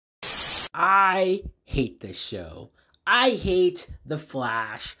I hate this show. I hate The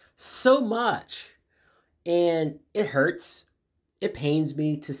Flash so much. And it hurts. It pains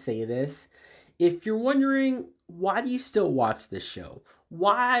me to say this. If you're wondering, why do you still watch this show?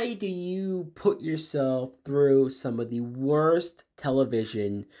 Why do you put yourself through some of the worst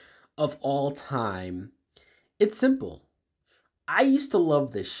television of all time? It's simple. I used to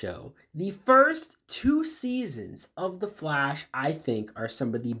love this show. The first two seasons of The Flash, I think, are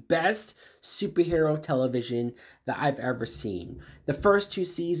some of the best superhero television that I've ever seen. The first two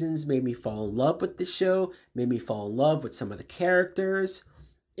seasons made me fall in love with the show, made me fall in love with some of the characters,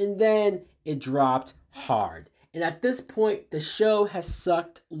 and then it dropped hard. And at this point, the show has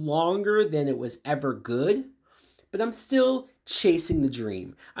sucked longer than it was ever good, but I'm still chasing the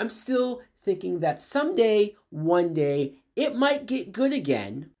dream. I'm still thinking that someday, one day, it might get good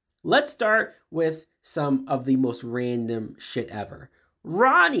again. Let's start with some of the most random shit ever.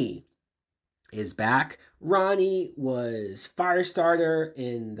 Ronnie is back. Ronnie was Firestarter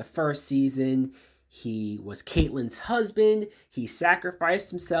in the first season. He was Caitlyn's husband. He sacrificed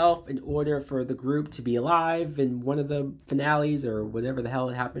himself in order for the group to be alive in one of the finales or whatever the hell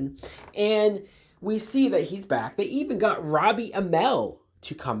had happened. And we see that he's back. They even got Robbie Amell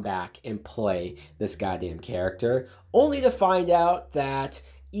to come back and play this goddamn character, only to find out that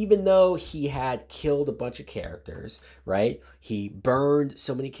even though he had killed a bunch of characters, right? He burned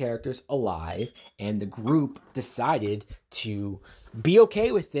so many characters alive, and the group decided to be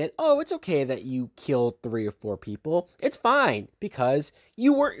okay with it. Oh, it's okay that you killed 3 or 4 people. It's fine because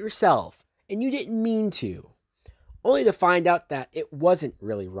you weren't yourself and you didn't mean to. Only to find out that it wasn't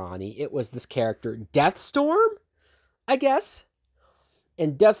really Ronnie. It was this character, Deathstorm, I guess.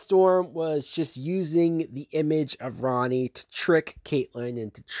 And Deathstorm was just using the image of Ronnie to trick Caitlyn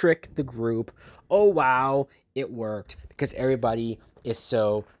and to trick the group. Oh, wow, it worked because everybody is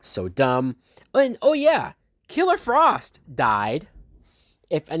so dumb. And oh, yeah, Killer Frost died.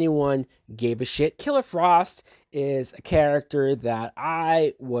 If anyone gave a shit, Killer Frost is a character that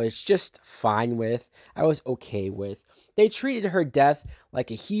I was just fine with. I was okay with. They treated her death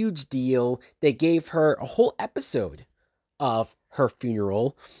like a huge deal. They gave her a whole episode of her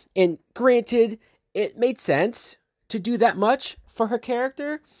funeral. And granted, it made sense to do that much for her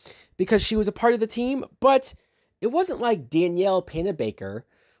character because she was a part of the team, but it wasn't like Danielle Panabaker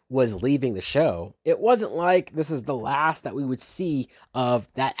was leaving the show. It wasn't like this is the last that we would see of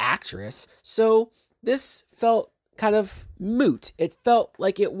that actress. So this felt kind of moot. It felt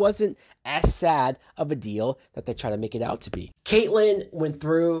like it wasn't as sad of a deal that they try to make it out to be. Caitlyn went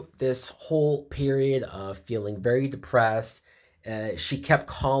through this whole period of feeling very depressed. She kept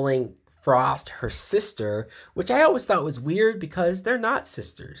calling Frost her sister, which I always thought was weird because they're not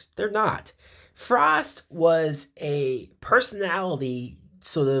sisters. They're not. Frost was a personality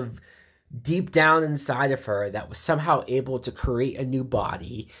sort of deep down inside of her that was somehow able to create a new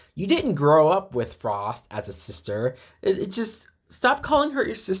body. You didn't grow up with Frost as a sister. It just, stop calling her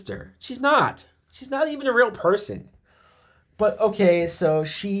your sister. She's not. She's not even a real person. But okay, so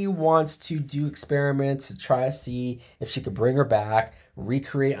she wants to do experiments to try to see if she could bring her back,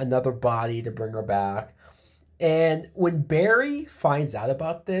 recreate another body to bring her back. And when Barry finds out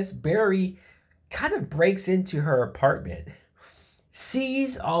about this, Barry kind of breaks into her apartment,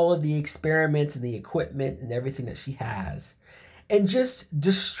 sees all of the experiments and the equipment and everything that she has, and just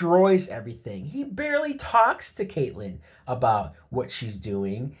destroys everything. He barely talks to Caitlyn about what she's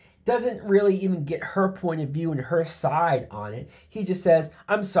doing, doesn't really even get her point of view and her side on it. He just says,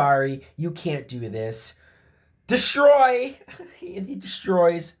 I'm sorry, you can't do this. Destroy! And he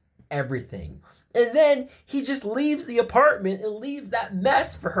destroys everything. And then he just leaves the apartment and leaves that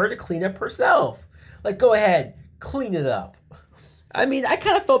mess for her to clean up herself. Like, go ahead, clean it up. I mean, I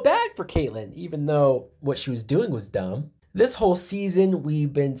kind of felt bad for Caitlyn, even though what she was doing was dumb. This whole season,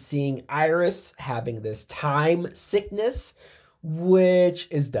 we've been seeing Iris having this time sickness, which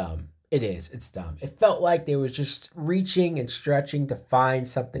is dumb. It is. It's dumb. It felt like they was just reaching and stretching to find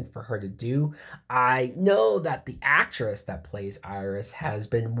something for her to do. I know that the actress that plays Iris has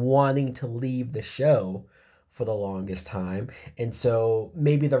been wanting to leave the show for the longest time. And so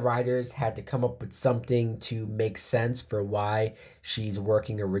maybe the writers had to come up with something to make sense for why she's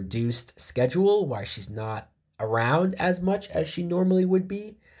working a reduced schedule, why she's not around as much as she normally would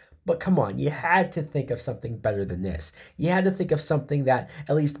be. But come on, you had to think of something better than this. You had to think of something that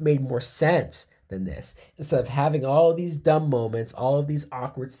at least made more sense than this. Instead of having all of these dumb moments, all of these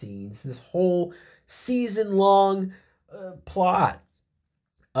awkward scenes, this whole season-long plot.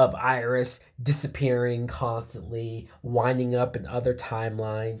 of Iris disappearing constantly, winding up in other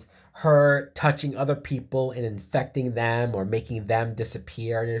timelines, her touching other people and infecting them or making them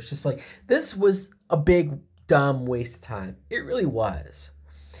disappear. And it's just like, this was a big, dumb waste of time. It really was.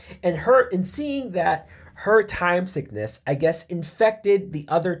 And seeing that her time sickness, I guess, infected the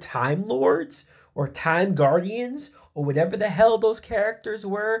other Time Lords or Time Guardians or whatever the hell those characters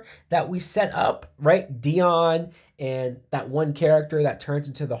were that we set up, right? Dion and that one character that turns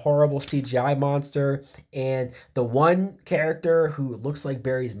into the horrible CGI monster, and the one character who looks like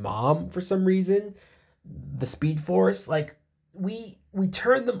Barry's mom for some reason, the Speed Force. Like, we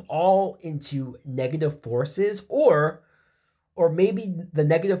turned them all into negative forces, or maybe the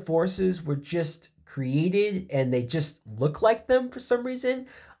negative forces were just created and they just look like them for some reason.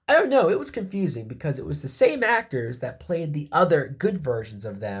 I don't know. It was confusing because it was the same actors that played the other good versions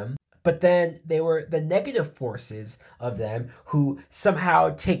of them, but then they were the negative forces of them who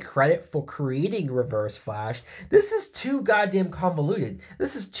somehow take credit for creating Reverse Flash. This is too goddamn convoluted.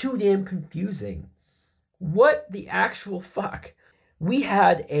 This is too damn confusing. What the actual fuck? We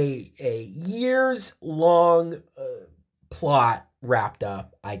had a years-long plot wrapped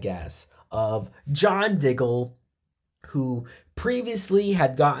up, I guess, of John Diggle, who previously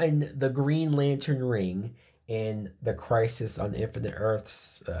had gotten the Green Lantern ring in the Crisis on Infinite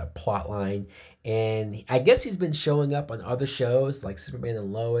Earths plotline, and I guess he's been showing up on other shows like Superman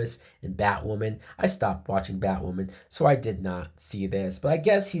and Lois and Batwoman. I stopped watching Batwoman, so I did not see this, but I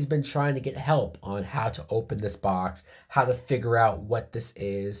guess he's been trying to get help on how to open this box, how to figure out what this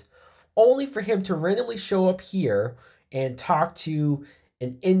is, only for him to randomly show up here and talk to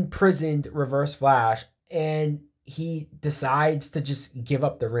an imprisoned Reverse Flash, and he decides to just give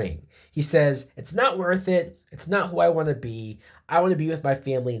up the ring. He says, it's not worth it. It's not who I want to be. I want to be with my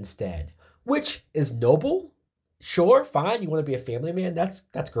family instead, which is noble. Sure, fine. You want to be a family man.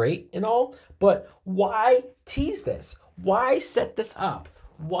 That's great and all. But why tease this? Why set this up?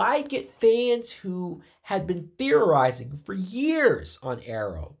 Why get fans who had been theorizing for years on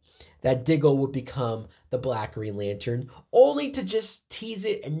Arrow that Diggle would become the Black Green Lantern, only to just tease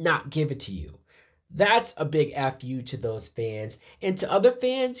it and not give it to you? That's a big F you to those fans. And to other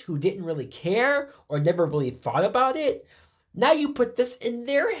fans who didn't really care or never really thought about it, now you put this in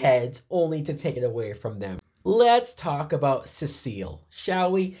their heads only to take it away from them. Let's talk about Cecile,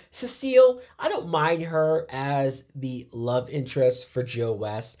 shall we? Cecile, I don't mind her as the love interest for Joe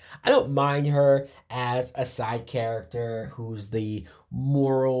West. I don't mind her as a side character who's the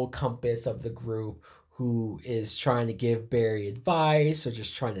moral compass of the group, who is trying to give Barry advice or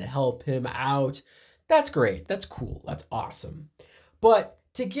just trying to help him out. That's great. That's cool. That's awesome. But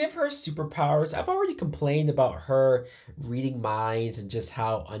to give her superpowers, I've already complained about her reading minds and just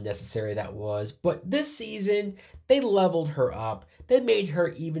how unnecessary that was. But this season, they leveled her up. They made her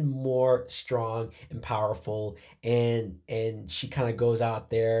even more strong and powerful. And she kind of goes out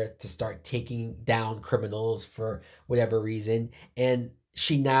there to start taking down criminals for whatever reason. And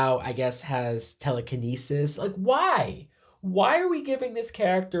she now, I guess, has telekinesis. Like, why? Why are we giving this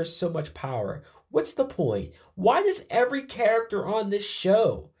character so much power? What's the point? Why does every character on this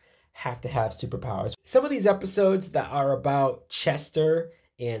show have to have superpowers? Some of these episodes that are about Chester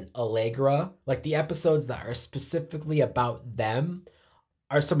and Allegra, like the episodes that are specifically about them,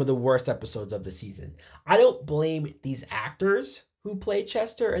 are some of the worst episodes of the season. I don't blame these actors who play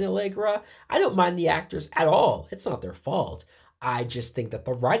Chester and Allegra. I don't mind the actors at all. It's not their fault. I just think that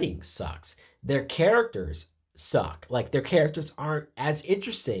the writing sucks. Their characters suck. Like, their characters aren't as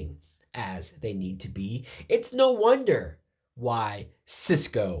interesting as they need to be. It's no wonder why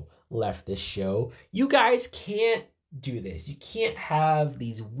Cisco left this show. You guys can't do this. You can't have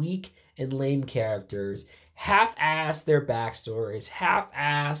these weak and lame characters, half-ass their backstories,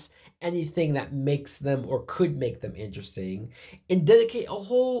 half-ass anything that makes them or could make them interesting, and dedicate a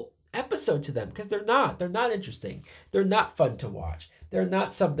whole episode to them, because they're not interesting. They're not fun to watch. They're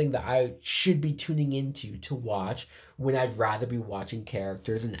not something that I should be tuning into to watch when I'd rather be watching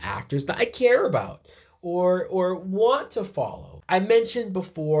characters and actors that I care about or want to follow. I mentioned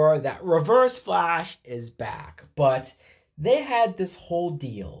before that Reverse Flash is back, but they had this whole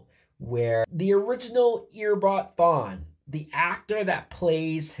deal where the original Earbot Thawne, the actor that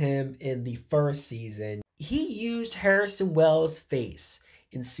plays him in the first season, he used Harrison Wells' face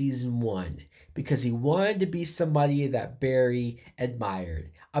in season 1 because he wanted to be somebody that Barry admired,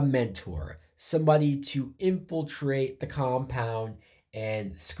 a mentor, somebody to infiltrate the compound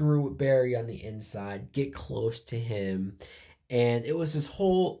and screw with Barry on the inside, get close to him. And it was this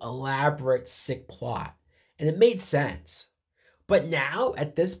whole elaborate, sick plot. And it made sense. But now,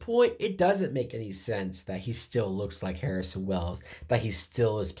 at this point, it doesn't make any sense that he still looks like Harrison Wells, that he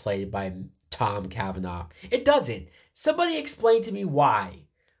still is played by Tom Cavanaugh. It doesn't. Somebody explain to me why.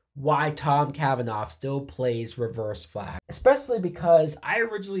 Why Tom Cavanaugh still plays Reverse Flash. Especially because I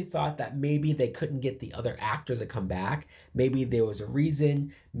originally thought that maybe they couldn't get the other actors to come back. Maybe there was a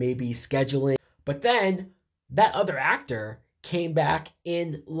reason, maybe scheduling. But then that other actor came back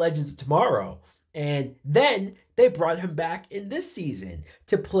in Legends of Tomorrow. And then they brought him back in this season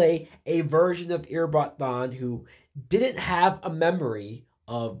to play a version of Eobard Thawne who didn't have a memory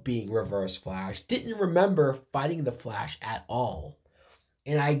of being Reverse Flash, didn't remember fighting the Flash at all.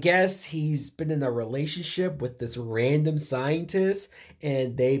 And I guess he's been in a relationship with this random scientist,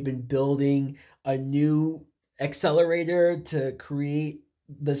 and they've been building a new accelerator to create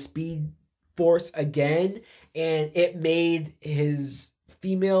the Speed Force again. And it made his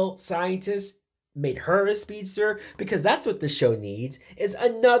female scientist, made her a speedster, because that's what the show needs, is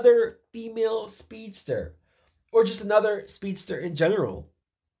another female speedster. Or just another speedster in general.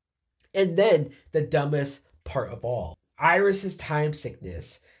 And then the dumbest part of all. Iris's time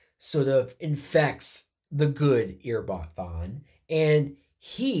sickness sort of infects the good Eobard Thawne, and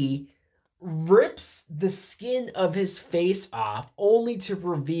he rips the skin of his face off only to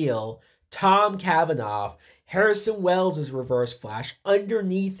reveal Tom Cavanaugh, Harrison Wells' Reverse Flash,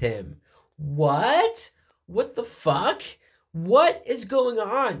 underneath him. What? What the fuck? What is going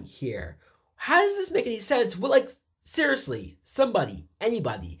on here? How does this make any sense? Well, like, seriously, somebody,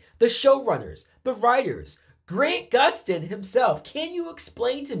 anybody, the showrunners, the writers, Grant Gustin himself, can you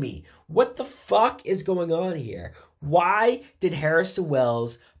explain to me what the fuck is going on here? Why did Harrison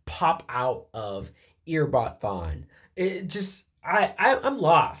Wells pop out of Eobard Thawne? It just, I'm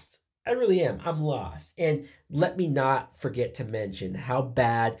lost. I really am. I'm lost. And let me not forget to mention how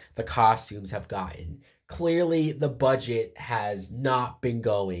bad the costumes have gotten. Clearly, the budget has not been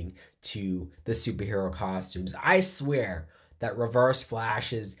going to the superhero costumes. I swear that Reverse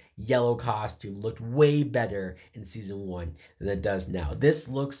Flash's yellow costume looked way better in season 1 than it does now. This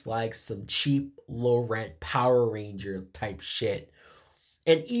looks like some cheap, low-rent Power Ranger type shit.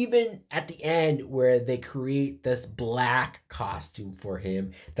 And even at the end where they create this black costume for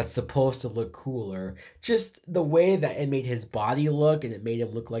him that's supposed to look cooler, just the way that it made his body look and it made him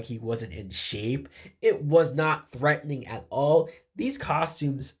look like he wasn't in shape, it was not threatening at all. These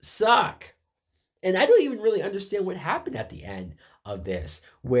costumes suck. And I don't even really understand what happened at the end of this,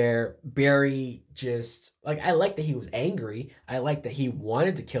 where Barry just, like, I like that he was angry. I like that he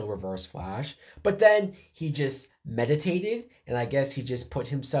wanted to kill Reverse Flash, but then he just meditated, and I guess he just put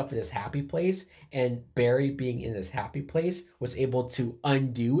himself in his happy place, and Barry, being in his happy place, was able to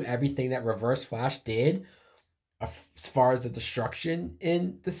undo everything that Reverse Flash did as far as the destruction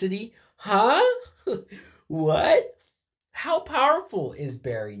in the city. Huh? What? How powerful is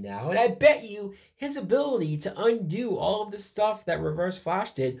Barry now? And I bet you his ability to undo all of the stuff that Reverse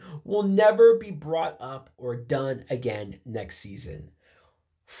Flash did will never be brought up or done again next season.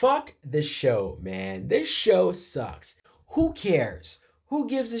 Fuck this show, man. This show sucks. Who cares? Who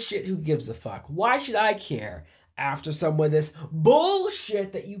gives a shit? Who gives a fuck? Why should I care after some of this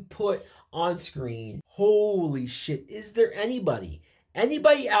bullshit that you put on screen? Holy shit. Is there anybody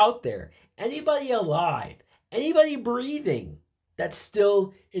out there, anybody alive, anybody breathing that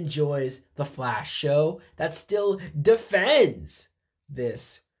still enjoys the Flash show, that still defends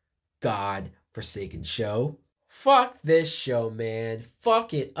this God-forsaken show? Fuck this show, man.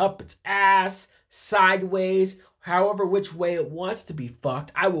 Fuck it up its ass, sideways, however which way it wants to be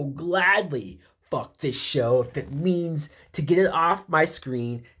fucked. I will gladly fuck this show if it means to get it off my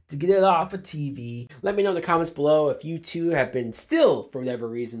screen, to get it off of TV. Let me know in the comments below if you too have been still, for whatever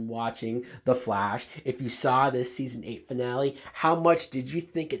reason, watching The Flash. If you saw this season 8 finale, how much did you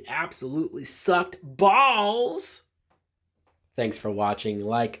think it absolutely sucked balls? Thanks for watching.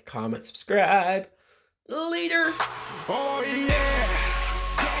 Like, comment, subscribe. Later. Oh yeah.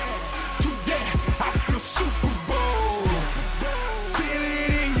 Today I feel Super Bowl. Feel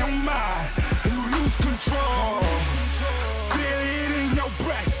it in your mind and you lose control. Feel it in your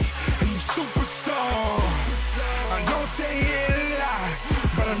breast and you super soul. I don't say it.